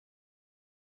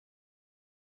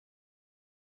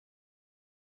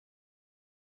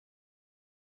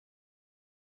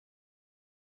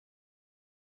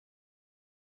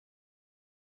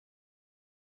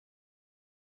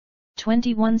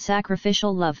21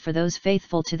 Sacrificial love for those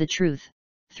faithful to the truth.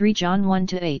 3 John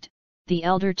 1-8, the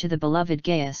elder to the beloved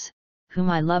Gaius, whom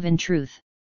I love in truth.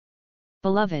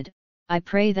 Beloved, I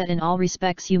pray that in all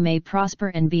respects you may prosper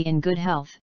and be in good health,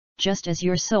 just as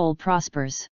your soul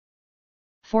prospers.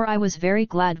 For I was very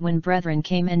glad when brethren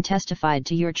came and testified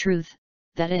to your truth,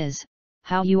 that is,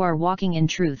 how you are walking in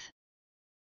truth.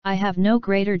 I have no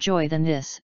greater joy than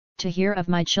this, to hear of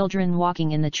my children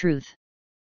walking in the truth.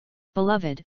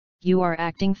 Beloved, you are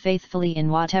acting faithfully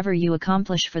in whatever you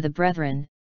accomplish for the brethren,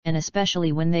 and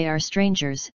especially when they are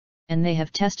strangers, and they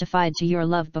have testified to your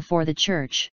love before the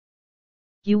church.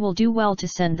 You will do well to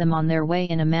send them on their way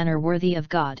in a manner worthy of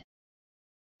God.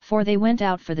 For they went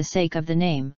out for the sake of the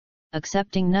name,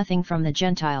 accepting nothing from the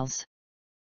Gentiles.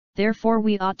 Therefore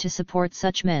we ought to support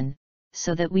such men,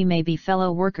 so that we may be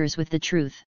fellow workers with the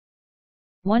truth.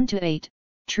 1-8,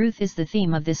 truth is the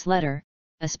theme of this letter,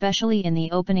 especially in the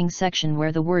opening section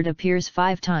where the word appears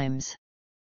 5 times.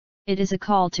 It is a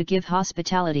call to give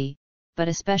hospitality, but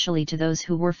especially to those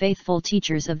who were faithful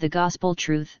teachers of the gospel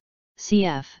truth,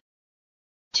 cf.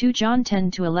 2 John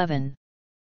 10-11.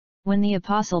 When the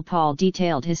Apostle Paul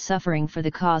detailed his suffering for the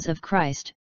cause of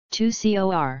Christ, 2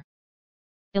 Cor.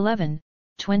 11,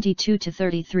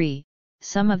 22-33,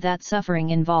 some of that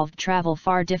suffering involved travel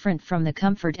far different from the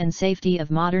comfort and safety of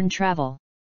modern travel.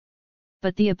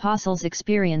 But the Apostle's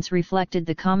experience reflected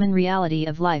the common reality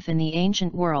of life in the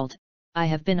ancient world. I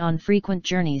have been on frequent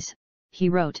journeys, he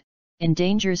wrote, in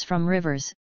dangers from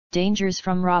rivers, dangers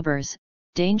from robbers,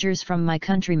 dangers from my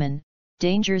countrymen,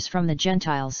 dangers from the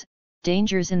Gentiles,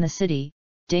 dangers in the city,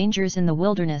 dangers in the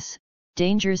wilderness,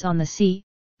 dangers on the sea,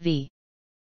 v.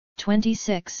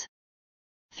 26.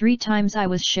 3 times I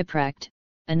was shipwrecked,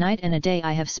 a night and a day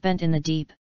I have spent in the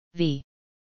deep, v.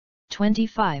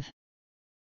 25.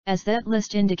 As that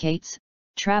list indicates,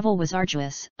 travel was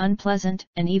arduous, unpleasant,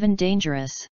 and even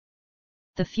dangerous.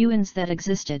 The few inns that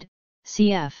existed,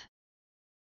 cf.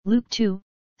 Luke 2,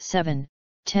 7,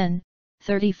 10,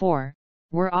 34,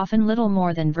 were often little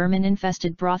more than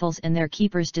vermin-infested brothels and their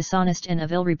keepers dishonest and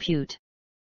of ill repute.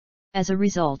 As a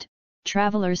result,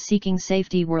 travelers seeking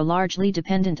safety were largely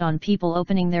dependent on people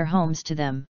opening their homes to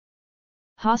them.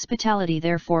 Hospitality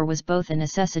therefore was both a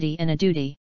necessity and a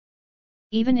duty.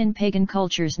 Even in pagan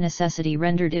cultures, necessity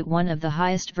rendered it one of the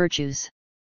highest virtues.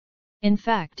 In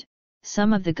fact,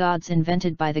 some of the gods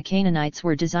invented by the Canaanites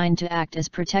were designed to act as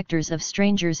protectors of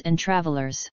strangers and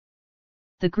travelers.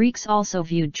 The Greeks also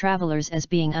viewed travelers as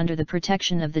being under the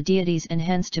protection of the deities and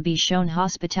hence to be shown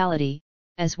hospitality.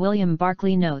 As William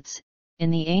Barclay notes,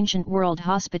 in the ancient world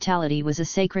hospitality was a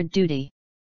sacred duty.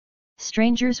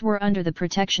 Strangers were under the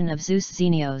protection of Zeus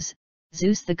Xenios,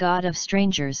 Zeus the god of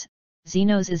strangers.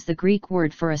 Xenos is the Greek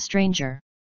word for a stranger.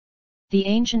 The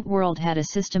ancient world had a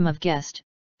system of guest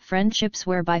friendships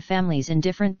whereby families in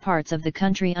different parts of the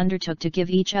country undertook to give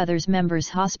each other's members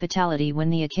hospitality when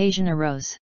the occasion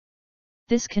arose.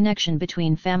 This connection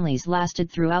between families lasted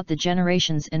throughout the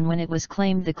generations, and when it was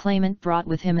claimed, the claimant brought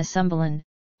with him a sumbelin,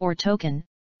 or token,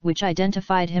 which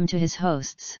identified him to his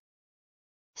hosts.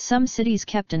 Some cities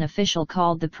kept an official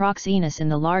called the proxenus in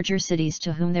the larger cities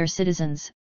to whom their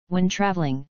citizens, when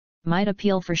traveling, might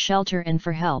appeal for shelter and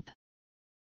for help.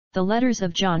 The Letters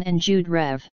of John and Jude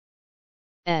Rev.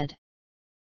 ed.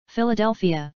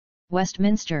 Philadelphia,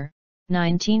 Westminster,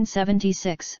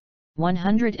 1976,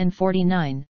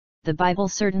 149. The Bible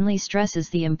certainly stresses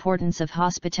the importance of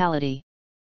hospitality.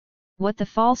 What the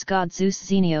false god Zeus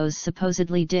Xenios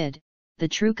supposedly did, the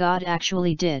true God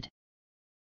actually did.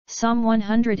 Psalm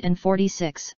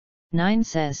 146, 9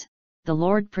 says, "The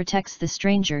Lord protects the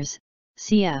strangers,"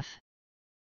 cf.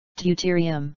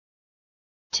 Deuteronomy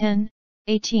 10,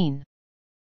 18.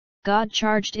 God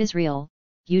charged Israel,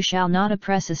 "You shall not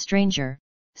oppress a stranger,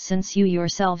 since you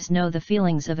yourselves know the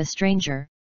feelings of a stranger,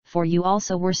 for you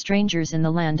also were strangers in the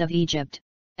land of Egypt."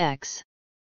 Ex.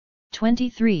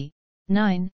 23,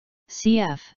 9,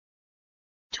 cf.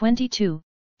 22,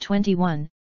 21,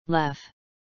 Lef.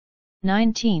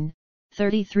 19,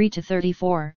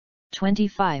 33-34,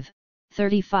 25,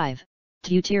 35,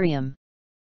 Deuteronomy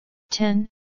 10,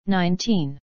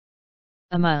 19.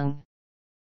 Among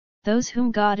those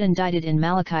whom God indicted in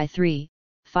Malachi 3,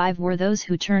 5 were those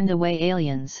who turned away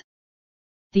aliens.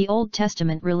 The Old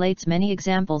Testament relates many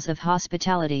examples of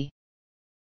hospitality.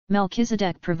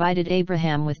 Melchizedek provided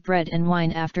Abraham with bread and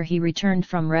wine after he returned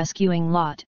from rescuing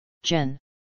Lot, Gen.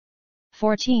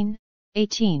 14,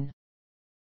 18.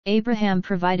 Abraham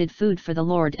provided food for the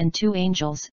Lord and 2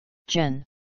 angels, Gen.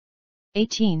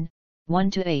 18,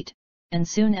 1-8, and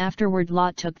soon afterward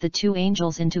Lot took the 2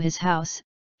 angels into his house,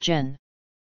 Gen.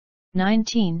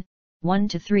 19,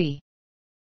 1-3.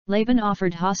 Laban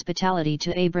offered hospitality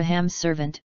to Abraham's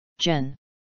servant, Gen.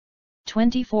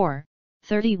 24,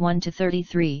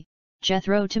 31-33,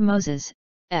 Jethro to Moses,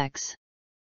 Ex.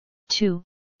 2,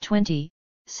 20,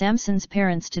 Samson's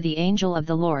parents to the angel of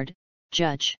the Lord,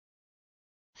 Judge.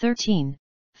 13,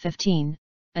 15,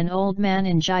 an old man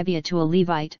in Gibeah to a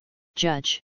Levite,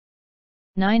 Judge.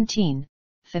 19,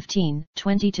 15,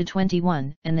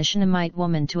 20-21, and the Shunammite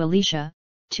woman to Elisha,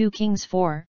 2 Kings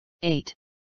 4, 8.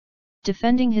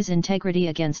 Defending his integrity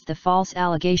against the false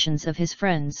allegations of his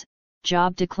friends,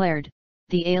 Job declared,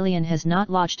 "The alien has not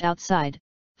lodged outside,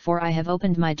 for I have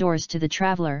opened my doors to the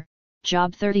traveler."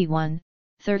 Job 31,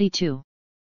 32.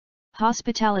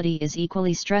 Hospitality is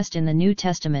equally stressed in the New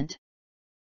Testament.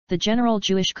 The general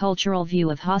Jewish cultural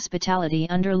view of hospitality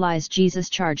underlies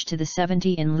Jesus' charge to the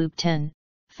 70 in Luke 10,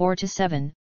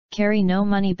 4-7, "Carry no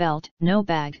money belt, no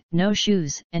bag, no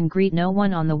shoes, and greet no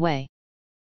one on the way.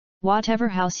 Whatever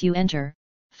house you enter,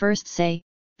 first say,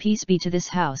 'Peace be to this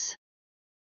house.'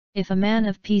 If a man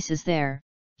of peace is there,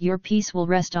 your peace will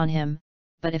rest on him,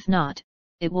 but if not,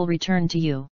 it will return to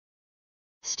you.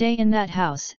 Stay in that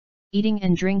house, eating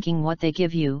and drinking what they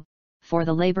give you, for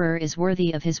the laborer is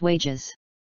worthy of his wages.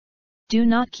 Do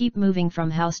not keep moving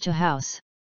from house to house."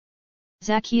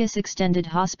 Zacchaeus extended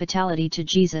hospitality to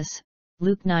Jesus,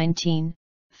 Luke 19,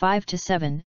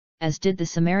 5-7, as did the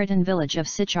Samaritan village of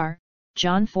Sychar,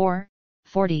 John 4,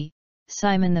 40,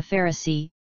 Simon the Pharisee,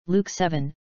 Luke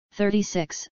 7,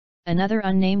 36, another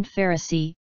unnamed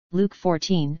Pharisee, Luke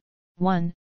 14,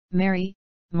 1, Mary,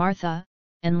 Martha,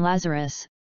 and Lazarus,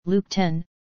 Luke 10,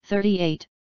 38,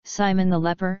 Simon the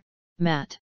leper,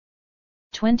 Matt.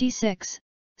 26,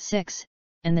 6,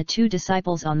 and the 2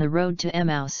 disciples on the road to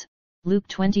Emmaus, Luke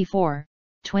 24,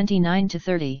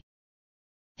 29-30.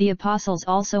 The apostles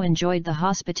also enjoyed the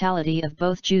hospitality of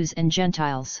both Jews and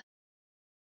Gentiles.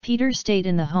 Peter stayed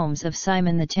in the homes of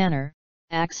Simon the tanner,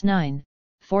 Acts 9,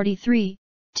 43,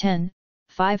 10,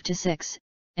 5-6,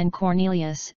 and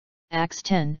Cornelius, Acts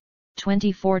 10,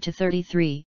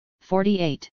 24-33,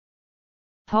 48.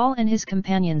 Paul and his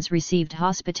companions received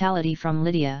hospitality from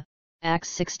Lydia, Acts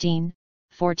 16,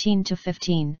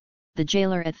 14-15, the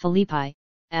jailer at Philippi,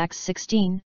 Acts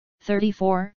 16,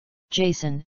 34,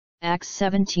 Jason, Acts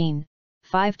 17,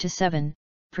 5-7,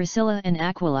 Priscilla and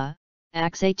Aquila,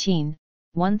 Acts 18,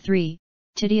 1-3,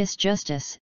 Titius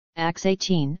Justus, Acts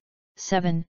 18,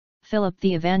 7, Philip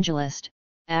the Evangelist,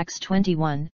 Acts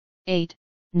 21, 8,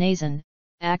 Nason,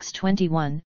 Acts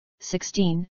 21,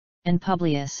 16, and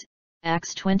Publius,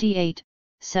 Acts 28,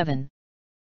 7.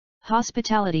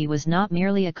 Hospitality was not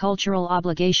merely a cultural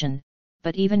obligation,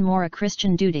 but even more a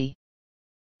Christian duty.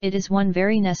 It is one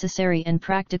very necessary and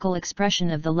practical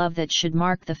expression of the love that should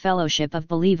mark the fellowship of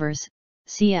believers,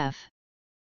 cf.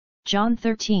 John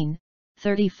 13,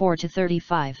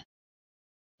 34-35.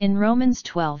 In Romans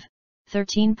 12,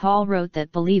 13 Paul wrote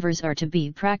that believers are to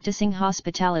be practicing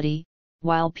hospitality,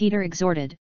 while Peter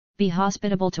exhorted, "Be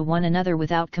hospitable to one another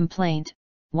without complaint,"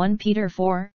 1 Peter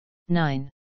 4, 9.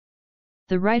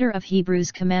 The writer of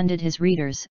Hebrews commanded his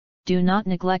readers, "Do not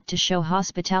neglect to show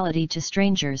hospitality to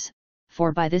strangers,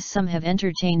 for by this some have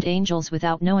entertained angels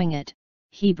without knowing it."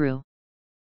 Hebrew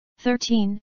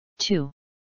 13, 2.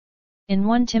 In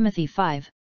 1 Timothy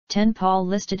 5, 10 Paul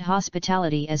listed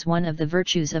hospitality as one of the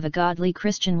virtues of a godly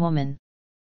Christian woman.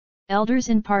 Elders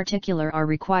in particular are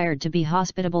required to be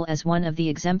hospitable as one of the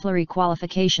exemplary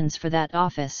qualifications for that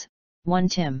office, 1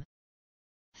 Tim.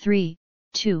 3,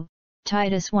 2,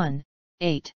 Titus 1,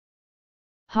 8.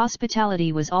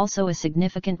 Hospitality was also a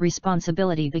significant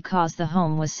responsibility because the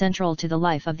home was central to the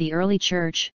life of the early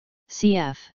church,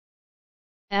 cf.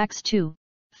 Acts 2,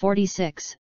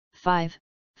 46, 5,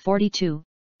 42,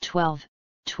 12,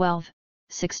 12,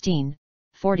 16,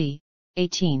 40,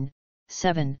 18,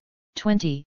 7,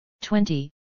 20,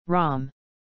 20, Rom.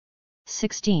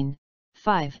 16,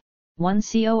 5, 1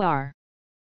 Cor.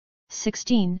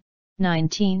 16,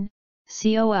 19,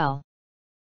 Col.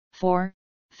 4,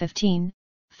 15,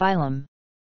 Philem.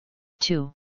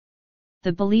 2.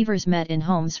 The believers met in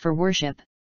homes for worship.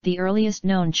 The earliest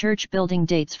known church building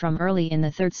dates from early in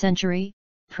the 3rd century,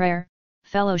 prayer,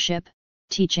 fellowship,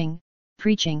 teaching,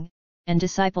 preaching, and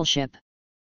discipleship.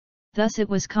 Thus it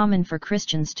was common for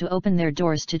Christians to open their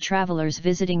doors to travelers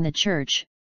visiting the church,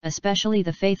 especially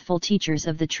the faithful teachers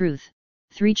of the truth,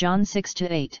 3 John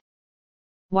 6-8.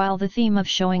 While the theme of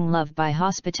showing love by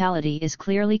hospitality is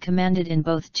clearly commanded in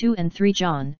both 2 and 3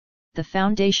 John, the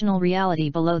foundational reality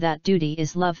below that duty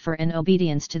is love for and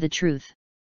obedience to the truth.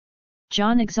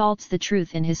 John exalts the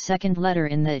truth in his second letter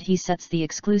in that he sets the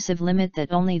exclusive limit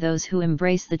that only those who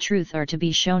embrace the truth are to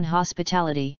be shown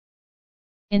hospitality.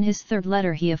 In his third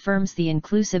letter he affirms the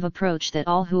inclusive approach that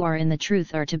all who are in the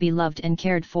truth are to be loved and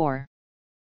cared for.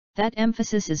 That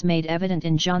emphasis is made evident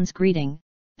in John's greeting,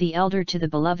 the elder to the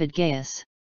beloved Gaius.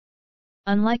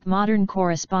 Unlike modern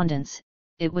correspondence,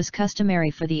 it was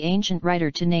customary for the ancient writer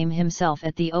to name himself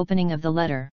at the opening of the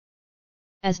letter.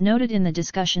 As noted in the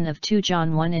discussion of 2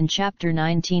 John 1 in chapter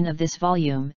 19 of this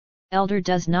volume, elder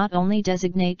does not only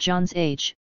designate John's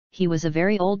age, he was a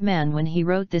very old man when he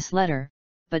wrote this letter,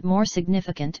 but more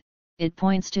significant, it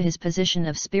points to his position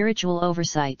of spiritual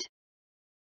oversight.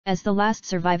 As the last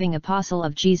surviving apostle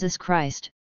of Jesus Christ,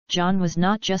 John was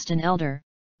not just an elder,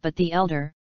 but the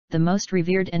elder, the most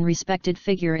revered and respected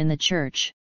figure in the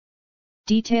church.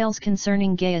 Details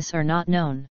concerning Gaius are not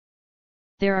known.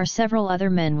 There are several other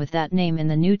men with that name in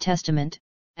the New Testament,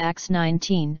 Acts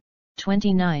 19,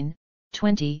 29,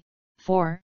 20,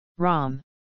 4, Rom.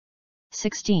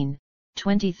 16,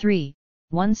 23,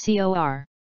 1 Cor.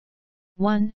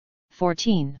 1,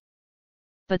 14.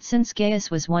 But since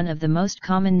Gaius was one of the most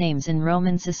common names in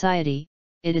Roman society,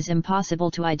 it is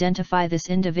impossible to identify this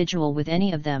individual with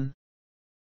any of them.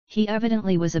 He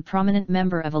evidently was a prominent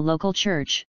member of a local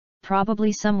church,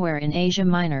 probably somewhere in Asia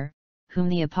Minor, whom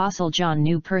the Apostle John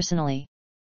knew personally.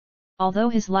 Although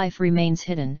his life remains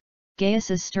hidden,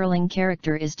 Gaius's sterling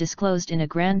character is disclosed in a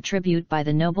grand tribute by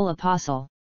the noble apostle.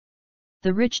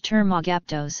 The rich term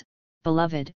agaptos,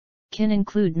 beloved, can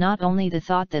include not only the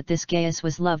thought that this Gaius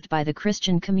was loved by the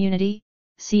Christian community,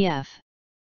 cf.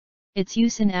 its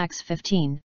use in Acts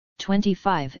 15,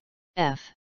 25,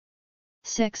 f.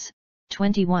 6,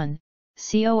 21,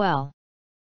 col.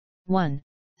 1,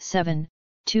 7,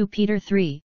 2 Peter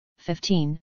 3,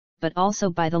 15, but also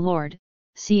by the Lord,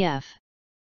 cf.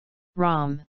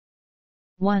 Rom.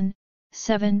 1,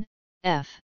 7,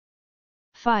 f.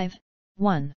 5,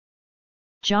 1.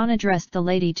 John addressed the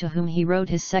lady to whom he wrote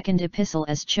his second epistle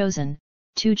as chosen,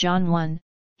 2 John 1,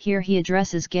 here he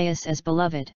addresses Gaius as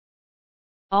beloved.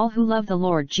 All who love the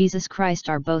Lord Jesus Christ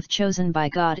are both chosen by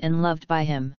God and loved by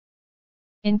Him.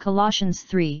 In Colossians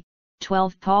 3,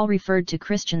 12 Paul referred to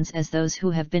Christians as those who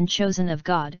have been chosen of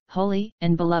God, holy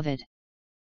and beloved.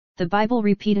 The Bible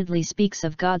repeatedly speaks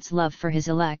of God's love for His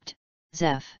elect,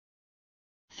 Zeph.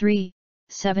 3,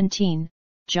 17,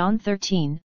 John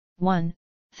 13, 1,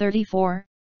 34,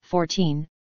 14,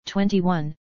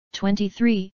 21,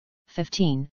 23,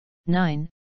 15, 9,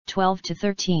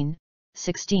 12-13,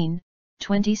 16,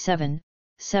 27,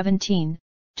 17,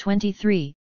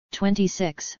 23,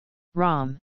 26,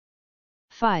 Rom.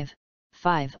 5,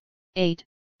 5, 8,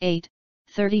 8,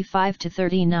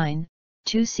 35-39,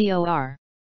 2 Cor.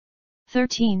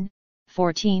 13,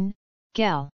 14,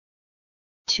 Gal.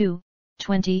 2,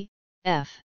 20,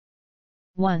 f.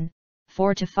 1,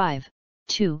 4-5,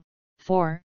 2,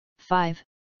 4, 5,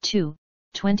 2,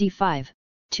 25,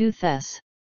 2 Thess.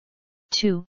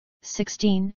 2,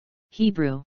 16,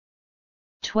 Hebrew.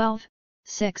 12,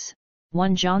 6,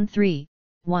 1 John 3,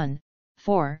 1,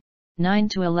 4,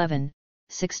 9-11,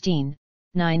 16,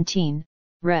 19,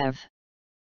 Rev.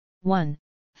 1,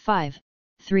 5,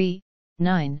 3,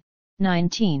 9,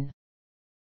 19.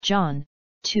 John,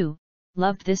 2,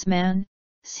 loved this man,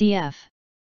 cf.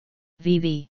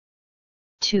 VV.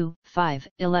 2, 5,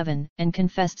 11, and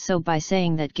confessed so by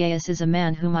saying that Gaius is a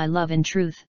man whom I love in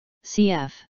truth,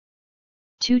 cf.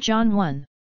 2 John 1.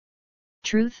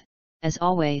 Truth, as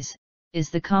always, is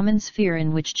the common sphere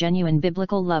in which genuine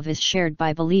biblical love is shared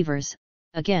by believers.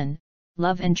 Again,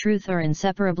 love and truth are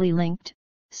inseparably linked,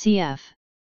 cf.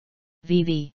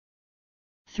 VV.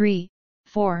 3,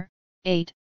 4,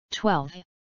 8, 12.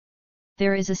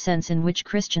 There is a sense in which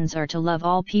Christians are to love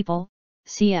all people,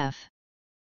 cf.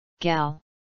 Gal.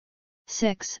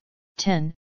 6,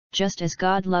 10, just as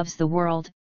God loves the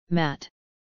world, Matt.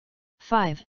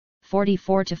 5,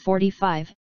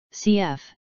 44-45, cf.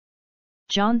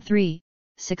 John 3,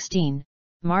 16,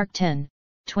 Mark 10,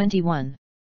 21.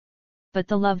 But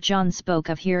the love John spoke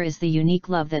of here is the unique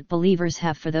love that believers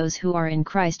have for those who are in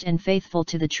Christ and faithful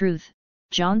to the truth,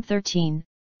 John 13,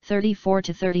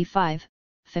 34-35,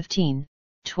 15,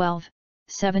 12,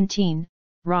 17,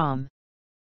 Rom.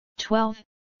 12,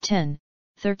 10,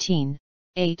 13,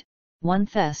 8, 1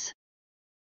 Thess.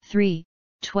 3,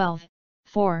 12,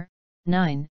 4,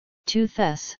 9, 2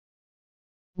 Thess.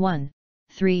 1,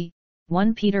 3,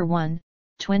 1 Peter 1,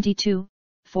 22,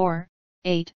 4,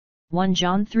 8, 1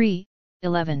 John 3,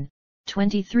 11,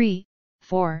 23,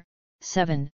 4,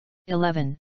 7,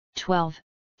 11, 12,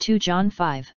 2 John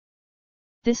 5.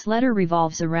 This letter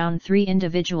revolves around three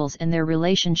individuals and their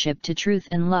relationship to truth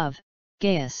and love,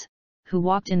 Gaius, who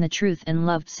walked in the truth and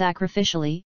loved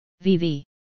sacrificially, VV.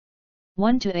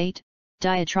 1-8,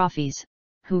 Diotrephes,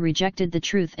 who rejected the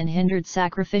truth and hindered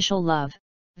sacrificial love,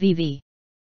 VV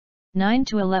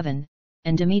 9-11,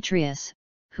 and Demetrius,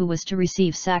 who was to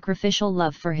receive sacrificial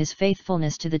love for his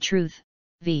faithfulness to the truth,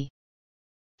 v.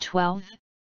 12.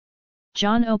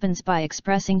 John opens by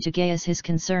expressing to Gaius his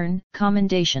concern,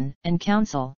 commendation, and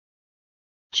counsel.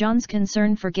 John's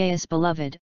concern for Gaius: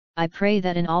 Beloved, I pray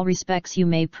that in all respects you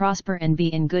may prosper and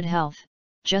be in good health,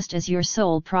 just as your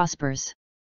soul prospers.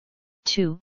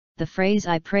 2. The phrase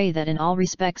 "I pray that in all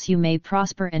respects you may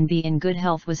prosper and be in good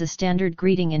health" was a standard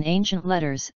greeting in ancient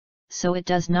letters, so it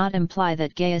does not imply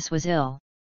that Gaius was ill.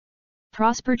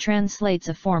 Prosper translates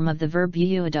a form of the verb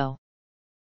euodo.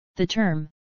 The term,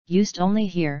 used only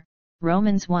here,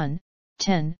 Romans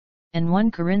 1:10, and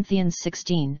 1 Corinthians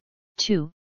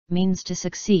 16:2, means to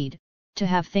succeed, to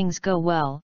have things go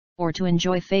well, or to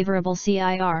enjoy favorable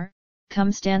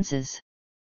circumstances.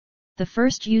 The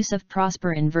first use of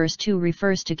prosper in verse 2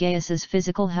 refers to Gaius's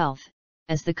physical health,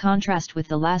 as the contrast with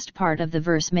the last part of the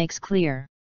verse makes clear.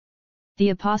 The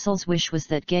apostle's wish was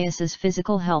that Gaius's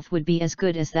physical health would be as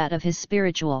good as that of his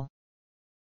spiritual.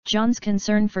 John's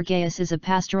concern for Gaius is a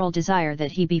pastoral desire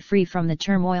that he be free from the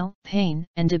turmoil, pain,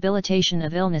 and debilitation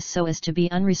of illness so as to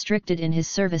be unrestricted in his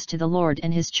service to the Lord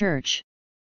and his church.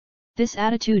 This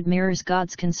attitude mirrors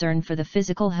God's concern for the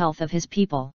physical health of his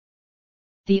people.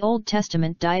 The Old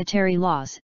Testament dietary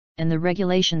laws, and the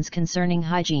regulations concerning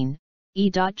hygiene,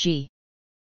 e.g.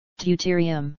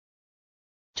 Deuteronomy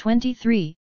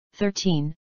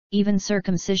 23:13, even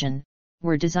circumcision,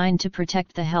 were designed to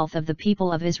protect the health of the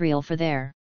people of Israel for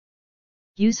their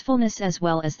usefulness as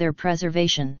well as their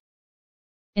preservation.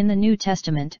 In the New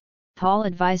Testament, Paul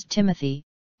advised Timothy,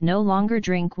 "No longer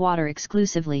drink water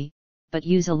exclusively, but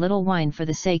use a little wine for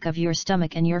the sake of your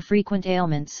stomach and your frequent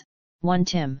ailments." 1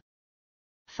 Tim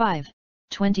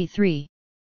 5:23.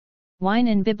 Wine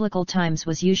in biblical times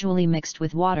was usually mixed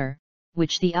with water,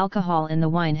 which the alcohol in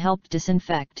the wine helped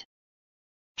disinfect.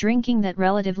 Drinking that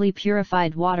relatively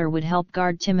purified water would help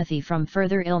guard Timothy from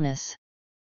further illness.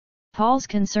 Paul's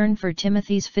concern for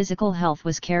Timothy's physical health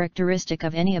was characteristic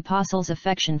of any apostle's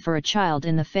affection for a child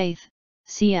in the faith,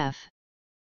 cf.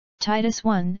 Titus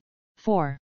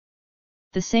 1:4.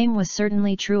 The same was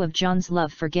certainly true of John's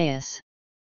love for Gaius.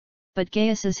 But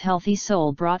Gaius's healthy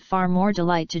soul brought far more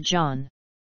delight to John.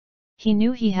 He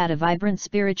knew he had a vibrant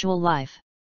spiritual life.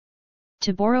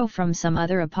 To borrow from some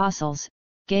other apostles,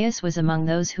 Gaius was among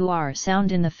those who are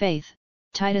sound in the faith,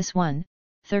 Titus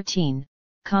 1:13,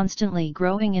 constantly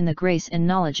growing in the grace and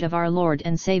knowledge of our Lord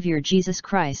and Savior Jesus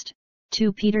Christ,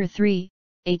 2 Peter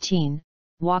 3:18,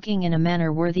 walking in a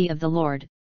manner worthy of the Lord,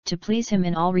 to please Him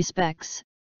in all respects,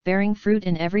 bearing fruit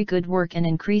in every good work and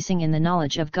increasing in the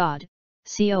knowledge of God,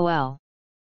 Col.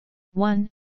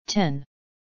 1:10.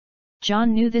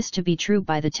 John knew this to be true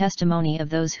by the testimony of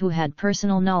those who had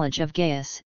personal knowledge of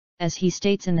Gaius, as he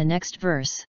states in the next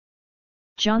verse.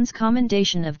 John's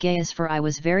commendation of Gaius: "For I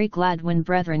was very glad when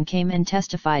brethren came and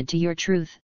testified to your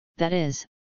truth, that is,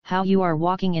 how you are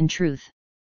walking in truth.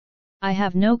 I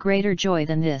have no greater joy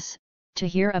than this, to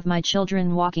hear of my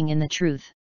children walking in the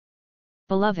truth."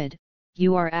 Beloved,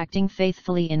 you are acting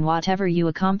faithfully in whatever you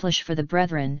accomplish for the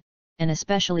brethren, and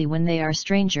especially when they are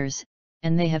strangers,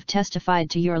 and they have testified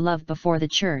to your love before the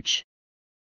church.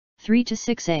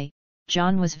 3-6a,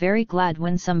 John was very glad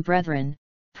when some brethren,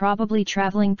 probably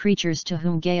traveling preachers to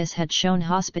whom Gaius had shown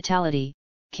hospitality,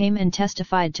 came and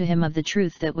testified to him of the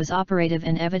truth that was operative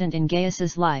and evident in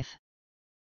Gaius's life.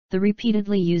 The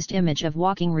repeatedly used image of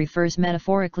walking refers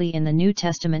metaphorically in the New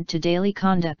Testament to daily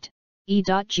conduct,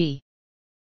 e.g.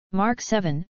 Mark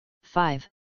 7:5,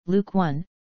 Luke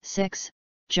 1:6,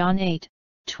 John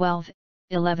 8:12,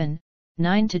 11,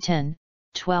 9-10,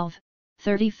 12,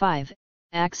 35,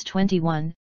 Acts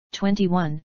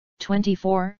 21:21,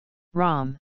 24,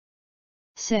 Rom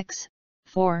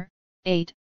 6:4,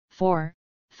 8, 4,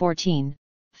 14,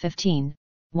 15,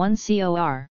 1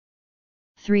 Cor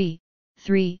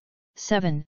 3:3,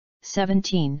 7,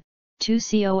 17, 2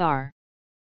 Cor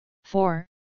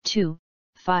 4:2,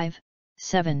 5,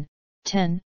 7,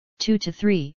 10,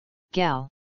 2-3, Gal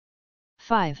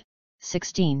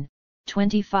 5:16,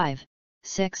 25,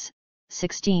 6,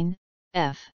 16,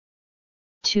 F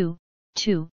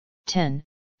 2:2, 10,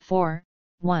 4,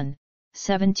 1,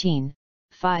 17,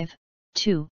 5,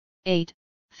 2, 8,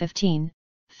 15,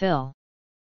 Phil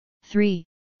 3,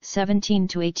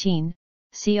 17-18,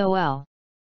 Col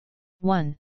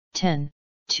 1, 10,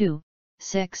 2,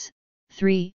 6,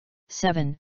 3,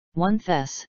 7, 1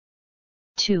 Thess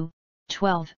 2,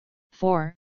 12,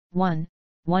 4, 1,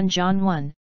 1 John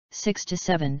 1,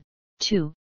 6-7,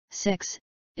 2, 6,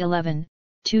 11,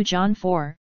 2 John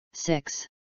 4, 6.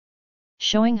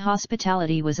 Showing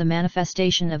hospitality was a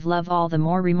manifestation of love all the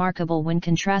more remarkable when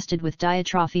contrasted with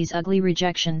Diotrephes' ugly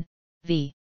rejection,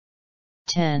 v.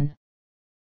 10.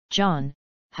 John,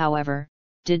 however,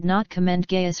 did not commend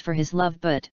Gaius for his love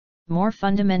but, more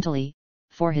fundamentally,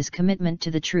 for his commitment to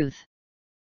the truth.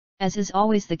 As is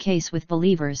always the case with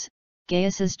believers,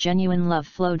 Gaius's genuine love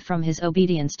flowed from his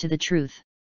obedience to the truth.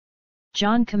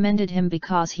 John commended him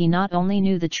because he not only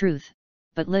knew the truth,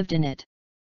 but lived in it.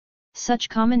 Such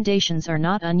commendations are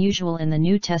not unusual in the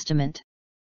New Testament.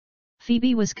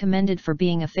 Phoebe was commended for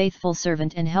being a faithful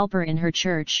servant and helper in her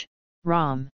church,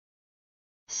 Rom.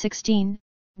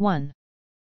 16:1.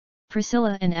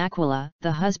 Priscilla and Aquila,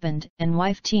 the husband and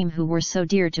wife team who were so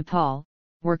dear to Paul,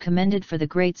 were commended for the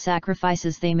great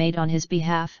sacrifices they made on his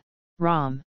behalf,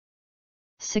 Rom.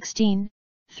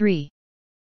 16:3.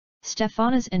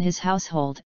 Stephanas and his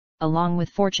household, along with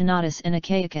Fortunatus and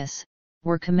Achaicus,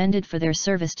 were commended for their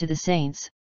service to the saints,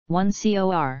 1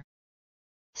 Cor.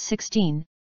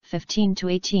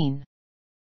 16:15-18.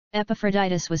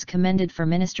 Epaphroditus was commended for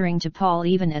ministering to Paul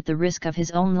even at the risk of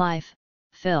his own life,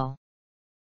 Phil.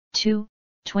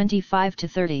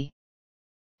 2:25-30.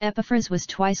 Epaphras was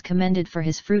twice commended for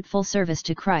his fruitful service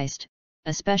to Christ,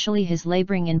 especially his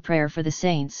laboring in prayer for the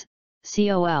saints,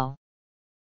 Col.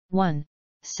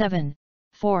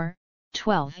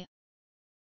 1:7-4-12.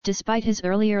 Despite his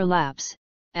earlier lapse,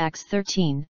 Acts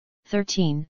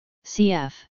 13:13,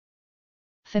 cf.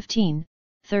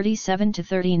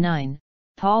 15:37-39,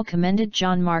 Paul commended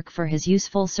John Mark for his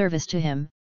useful service to him,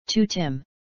 2 Tim.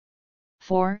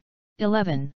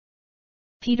 4:11.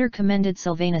 Peter commended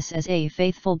Silvanus as a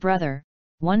faithful brother,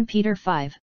 1 Peter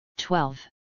 5:12.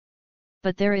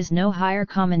 But there is no higher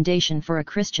commendation for a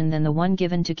Christian than the one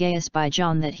given to Gaius by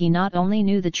John, that he not only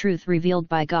knew the truth revealed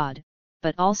by God,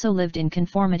 but also lived in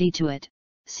conformity to it,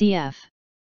 cf.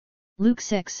 Luke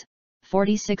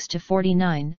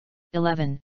 6:46-49,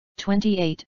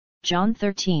 11:28, John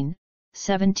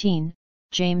 13:17,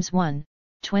 James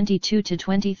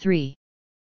 1:22-23.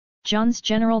 John's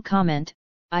general comment,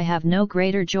 "I have no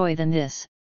greater joy than this,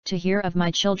 to hear of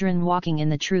my children walking in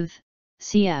the truth,"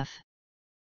 cf.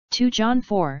 2 John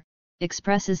 4,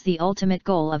 expresses the ultimate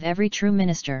goal of every true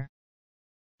minister.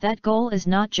 That goal is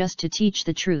not just to teach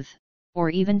the truth, or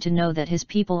even to know that his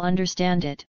people understand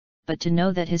it, but to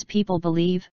know that his people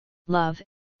believe, love,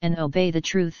 and obey the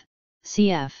truth,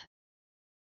 cf.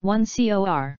 1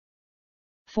 Cor.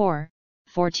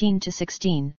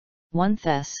 4:14-16, 1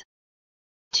 Thess.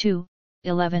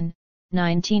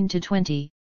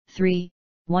 2:11-19-20, 3,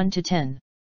 1-10.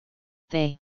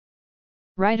 The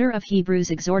writer of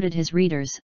Hebrews exhorted his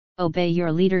readers, "Obey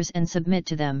your leaders and submit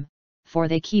to them, for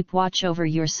they keep watch over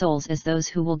your souls as those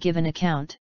who will give an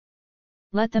account.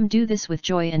 Let them do this with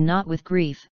joy and not with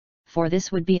grief, for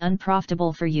this would be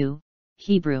unprofitable for you."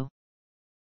 Hebrew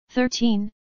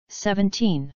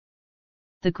 13:17.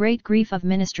 The great grief of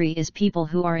ministry is people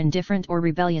who are indifferent or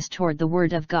rebellious toward the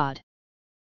Word of God.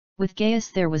 With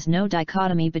Gaius there was no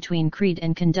dichotomy between creed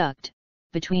and conduct,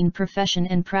 between profession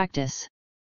and practice.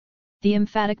 The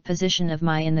emphatic position of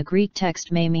 "my" in the Greek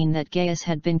text may mean that Gaius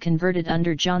had been converted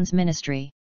under John's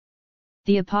ministry.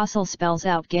 The apostle spells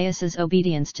out Gaius's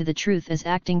obedience to the truth as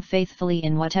acting faithfully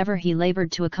in whatever he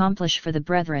labored to accomplish for the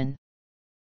brethren.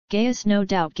 Gaius no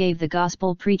doubt gave the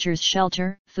gospel preachers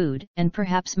shelter, food, and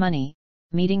perhaps money,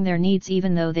 meeting their needs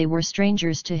even though they were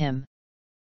strangers to him.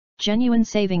 Genuine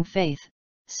saving faith,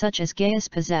 such as Gaius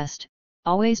possessed,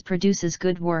 always produces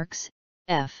good works,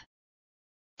 f.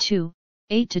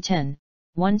 2:8-10,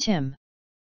 1 Tim.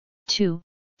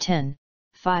 2:10,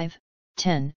 5,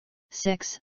 10,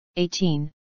 6, 18,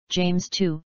 James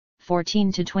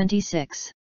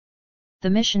 2:14-26. The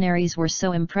missionaries were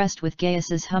so impressed with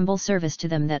Gaius's humble service to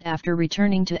them that after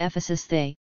returning to Ephesus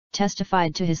they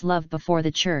testified to his love before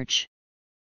the church.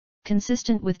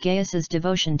 Consistent with Gaius's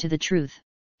devotion to the truth,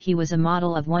 he was a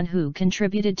model of one who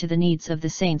contributed to the needs of the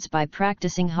saints by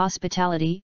practicing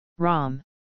hospitality, Rom.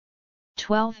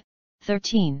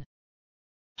 12:13.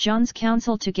 John's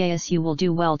counsel to Gaius: "You will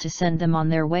do well to send them on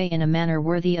their way in a manner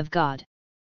worthy of God.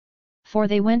 For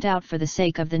they went out for the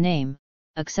sake of the name,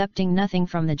 accepting nothing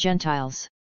from the Gentiles.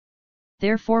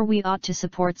 Therefore we ought to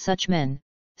support such men,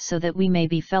 so that we may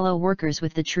be fellow workers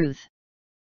with the truth."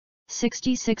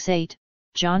 66:8.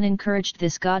 John encouraged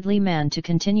this godly man to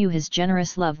continue his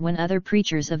generous love when other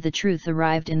preachers of the truth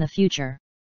arrived in the future.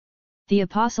 The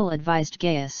apostle advised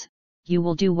Gaius, "You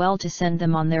will do well to send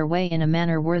them on their way in a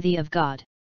manner worthy of God."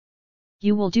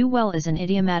 "You will do well" is an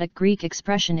idiomatic Greek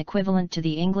expression equivalent to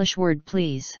the English word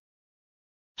please.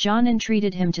 John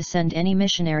entreated him to send any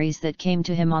missionaries that came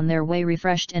to him on their way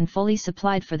refreshed and fully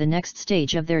supplied for the next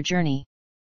stage of their journey.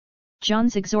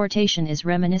 John's exhortation is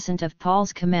reminiscent of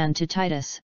Paul's command to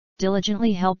Titus,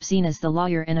 diligently help Zenas the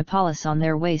lawyer and Apollos on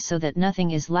their way so that nothing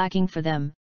is lacking for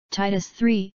them, Titus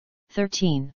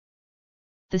 3:13.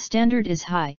 The standard is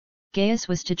high. Gaius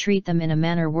was to treat them in a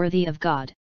manner worthy of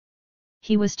God.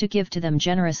 He was to give to them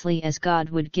generously as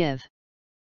God would give.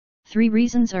 3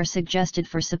 reasons are suggested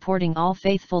for supporting all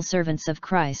faithful servants of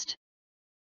Christ.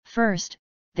 First,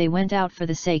 they went out for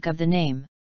the sake of the name.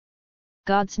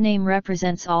 God's name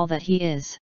represents all that He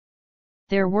is.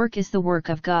 Their work is the work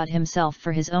of God Himself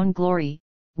for His own glory,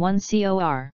 1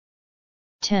 Cor.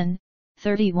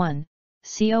 10:31,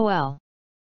 Col.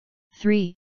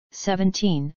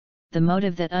 3:17, the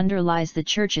motive that underlies the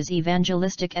Church's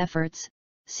evangelistic efforts,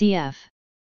 cf.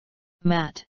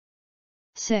 Matt.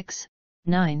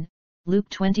 6:9, Luke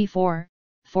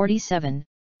 24:47,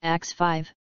 Acts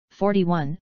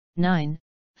 5:41, 9,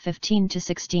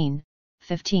 15-16,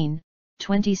 15,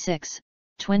 26,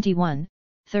 21,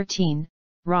 13,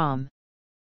 Rom.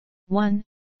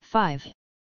 1:5.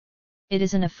 It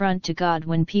is an affront to God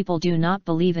when people do not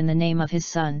believe in the name of His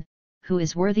Son, who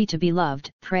is worthy to be loved,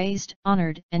 praised,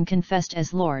 honored, and confessed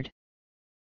as Lord.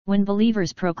 When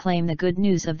believers proclaim the good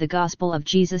news of the gospel of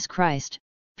Jesus Christ,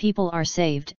 people are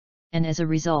saved, and as a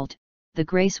result, the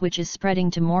grace which is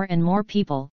spreading to more and more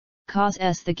people,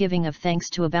 causes the giving of thanks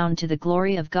to abound to the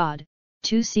glory of God,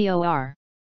 2 Cor.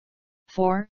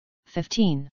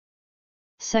 4:15.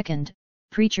 Second,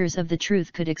 preachers of the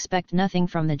truth could expect nothing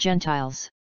from the Gentiles.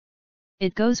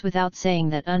 It goes without saying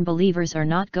that unbelievers are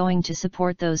not going to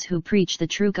support those who preach the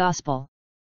true gospel.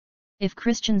 If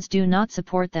Christians do not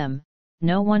support them,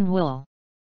 no one will.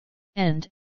 And,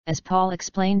 as Paul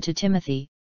explained to Timothy,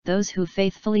 those who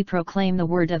faithfully proclaim the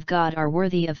word of God are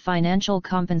worthy of financial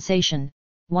compensation,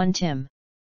 1 Tim.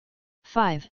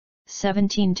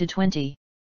 5:17-20.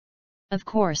 Of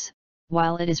course,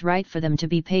 while it is right for them to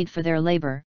be paid for their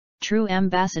labor, true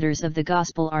ambassadors of the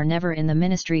gospel are never in the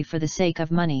ministry for the sake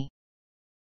of money.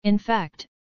 In fact,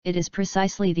 it is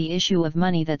precisely the issue of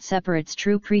money that separates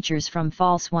true preachers from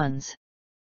false ones.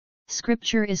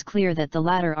 Scripture is clear that the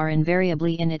latter are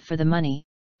invariably in it for the money,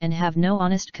 and have no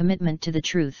honest commitment to the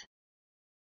truth.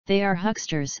 They are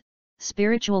hucksters,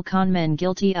 spiritual con men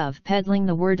guilty of peddling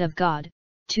the word of God,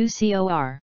 2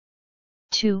 Cor.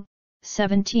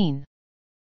 2:17.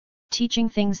 Teaching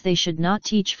things they should not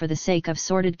teach for the sake of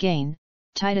sordid gain,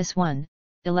 Titus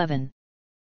 1:11.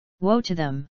 Woe to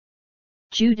them!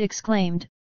 Jude exclaimed,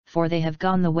 for they have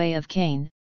gone the way of Cain,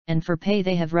 and for pay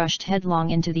they have rushed headlong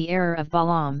into the error of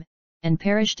Balaam, and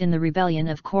perished in the rebellion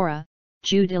of Korah,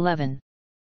 Jude 11.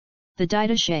 The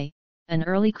Didache, an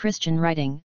early Christian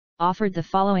writing, offered the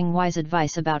following wise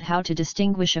advice about how to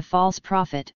distinguish a false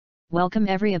prophet: welcome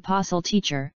every apostle,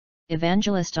 teacher,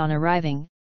 evangelist on arriving,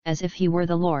 as if he were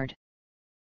the Lord.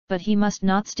 But he must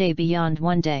not stay beyond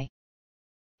 1 day.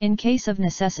 In case of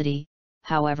necessity,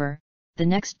 however, the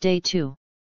next day too.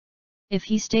 If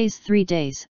he stays 3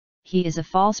 days, he is a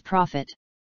false prophet.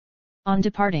 On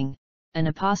departing, an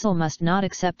apostle must not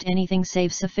accept anything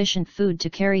save sufficient food to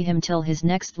carry him till his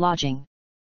next lodging.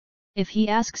 If he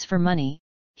asks for money,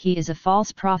 he is a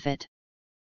false prophet.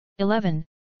 11,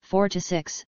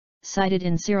 4-6, cited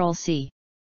in Cyril C.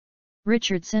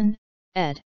 Richardson,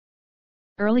 ed.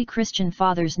 Early Christian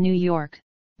Fathers, New York,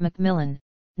 Macmillan,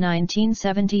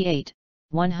 1978,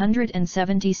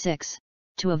 176.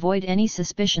 To avoid any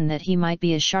suspicion that he might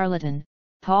be a charlatan,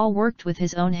 Paul worked with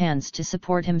his own hands to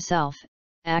support himself,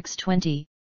 Acts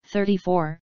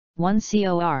 20:34, 1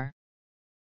 Cor.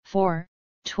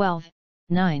 4:12,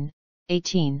 9,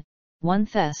 18, 1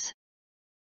 Thess.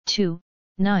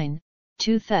 2:9,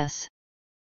 2 Thess.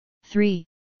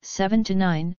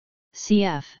 3:7-9,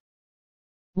 cf.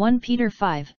 1 Peter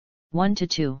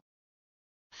 5:1-2.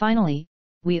 Finally,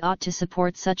 we ought to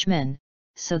support such men,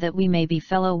 so that we may be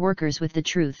fellow workers with the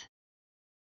truth.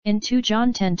 In 2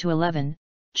 John 10-11,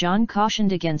 John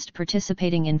cautioned against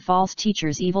participating in false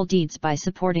teachers' evil deeds by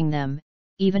supporting them,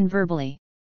 even verbally.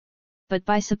 But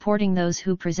by supporting those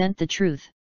who present the truth,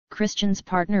 Christians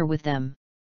partner with them.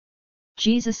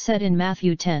 Jesus said in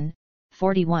Matthew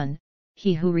 10:41,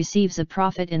 "He who receives a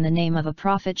prophet in the name of a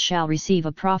prophet shall receive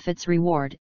a prophet's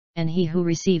reward, and he who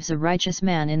receives a righteous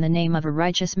man in the name of a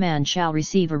righteous man shall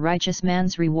receive a righteous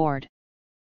man's reward."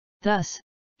 Thus,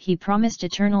 he promised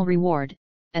eternal reward,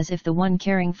 as if the one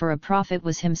caring for a prophet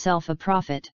was himself a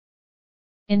prophet.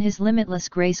 In his limitless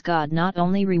grace, God not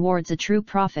only rewards a true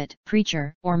prophet,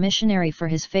 preacher, or missionary for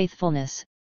his faithfulness,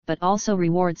 but also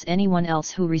rewards anyone else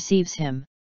who receives him.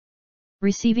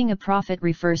 Receiving a prophet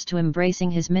refers to embracing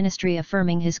his ministry,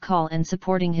 affirming his call, and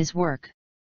supporting his work.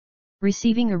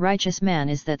 Receiving a righteous man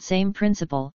is that same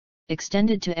principle,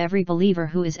 extended to every believer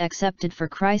who is accepted for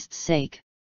Christ's sake.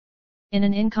 In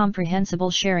an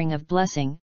incomprehensible sharing of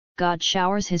blessing, God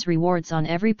showers His rewards on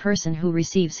every person who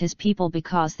receives His people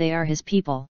because they are His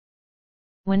people.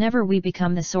 Whenever we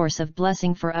become the source of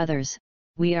blessing for others,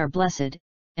 we are blessed,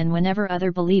 and whenever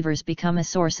other believers become a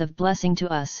source of blessing to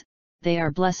us, they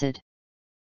are blessed.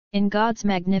 In God's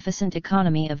magnificent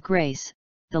economy of grace,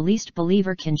 the least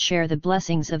believer can share the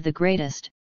blessings of the greatest,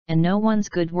 and no one's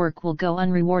good work will go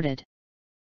unrewarded.